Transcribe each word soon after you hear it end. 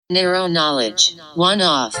Narrow knowledge. One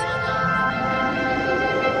off.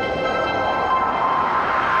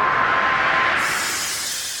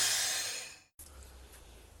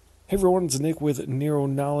 Hey everyone, it's Nick with Nero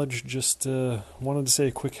Knowledge. Just wanted to say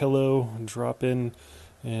a quick hello and drop in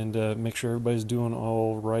and make sure everybody's doing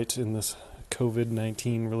all right in this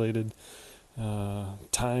COVID-19 related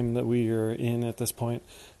time that we are in at this point.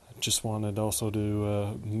 Just wanted also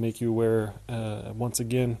to make you aware once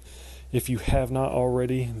again, if you have not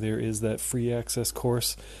already, there is that free access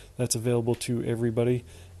course that's available to everybody.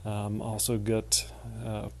 Also got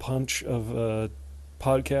a bunch of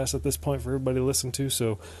podcasts at this point for everybody to listen to,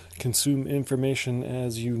 so consume information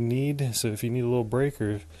as you need. So if you need a little break,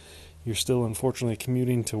 or you're still unfortunately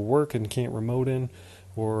commuting to work and can't remote in,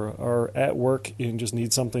 or are at work and just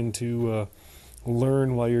need something to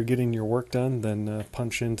learn while you're getting your work done, then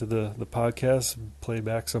punch into the podcast, play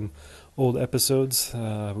back some old episodes.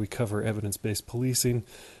 We cover evidence-based policing,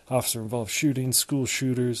 officer-involved shootings, school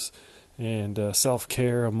shooters, and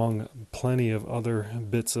self-care, among plenty of other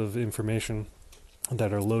bits of information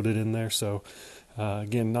that are loaded in there. So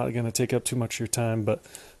again, not going to take up too much of your time, but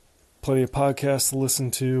plenty of podcasts to listen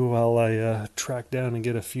to while I track down and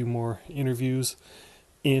get a few more interviews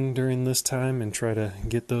in during this time and try to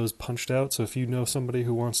get those punched out. So if you know somebody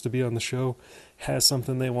who wants to be on the show, has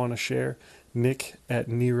something they want to share,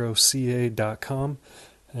 nick@neroca.com,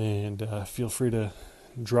 and feel free to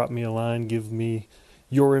drop me a line, give me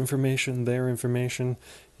your information, their information,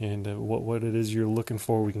 and what it is you're looking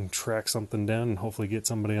for. We can track something down and hopefully get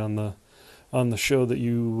somebody on the show that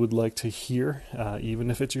you would like to hear,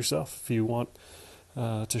 even if it's yourself. If you want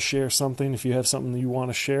to share something, if you have something that you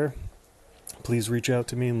want to share, please reach out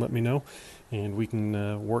to me and let me know, and we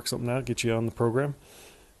can work something out, get you on the program.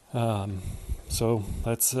 So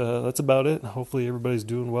that's about it. Hopefully everybody's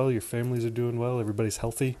doing well, your families are doing well, everybody's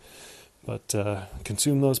healthy. But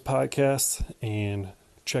consume those podcasts and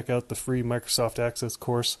check out the free Microsoft Access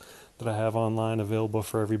course that I have online available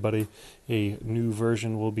for everybody. A new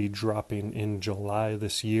version will be dropping in July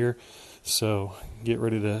this year, so get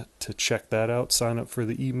ready to check that out. Sign up for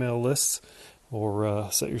the email lists, or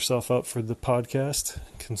set yourself up for the podcast.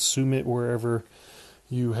 Consume it wherever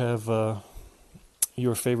you have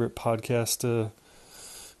your favorite podcast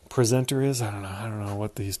presenter is. I don't know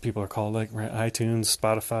what these people are called, like iTunes,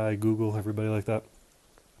 Spotify, Google, everybody like that.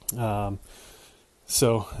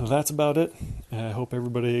 So that's about it. I hope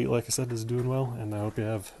everybody, like I said, is doing well, and I hope you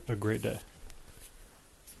have a great day.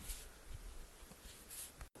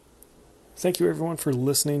 Thank you everyone for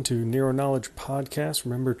listening to Nero Knowledge Podcast.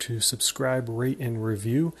 Remember to subscribe, rate, and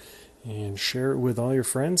review, and share it with all your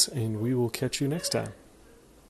friends, and we will catch you next time.